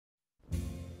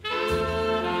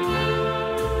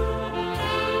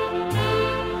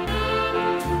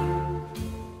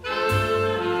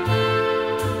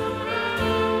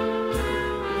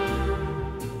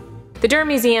The Durham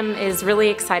Museum is really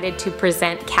excited to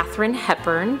present Katharine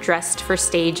Hepburn, dressed for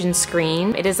stage and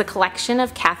screen. It is a collection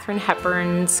of Katharine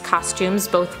Hepburn's costumes,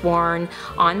 both worn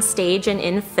on stage and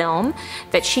in film,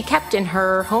 that she kept in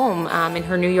her home in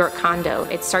her New York condo.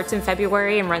 It starts in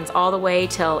February and runs all the way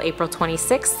till April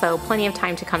 26th, so plenty of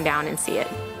time to come down and see it.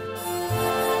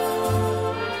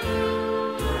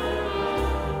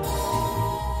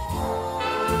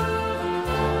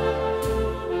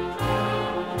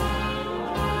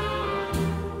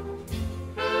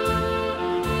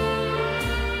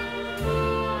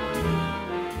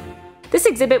 This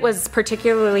exhibit was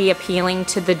particularly appealing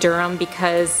to the Durham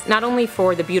because not only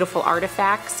for the beautiful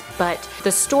artifacts, but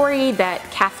the story that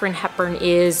Katharine Hepburn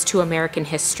is to American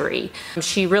history.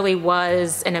 She really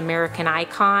was an American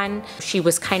icon. She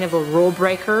was kind of a rule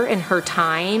breaker in her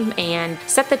time and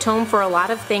set the tone for a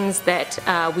lot of things that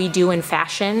we do in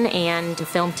fashion and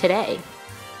film today.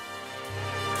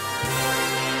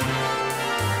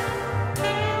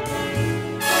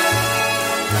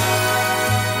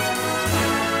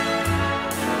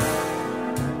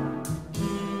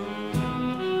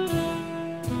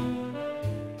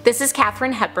 This is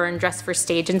Katharine Hepburn, dressed for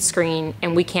stage and screen,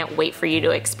 and we can't wait for you to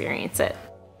experience it.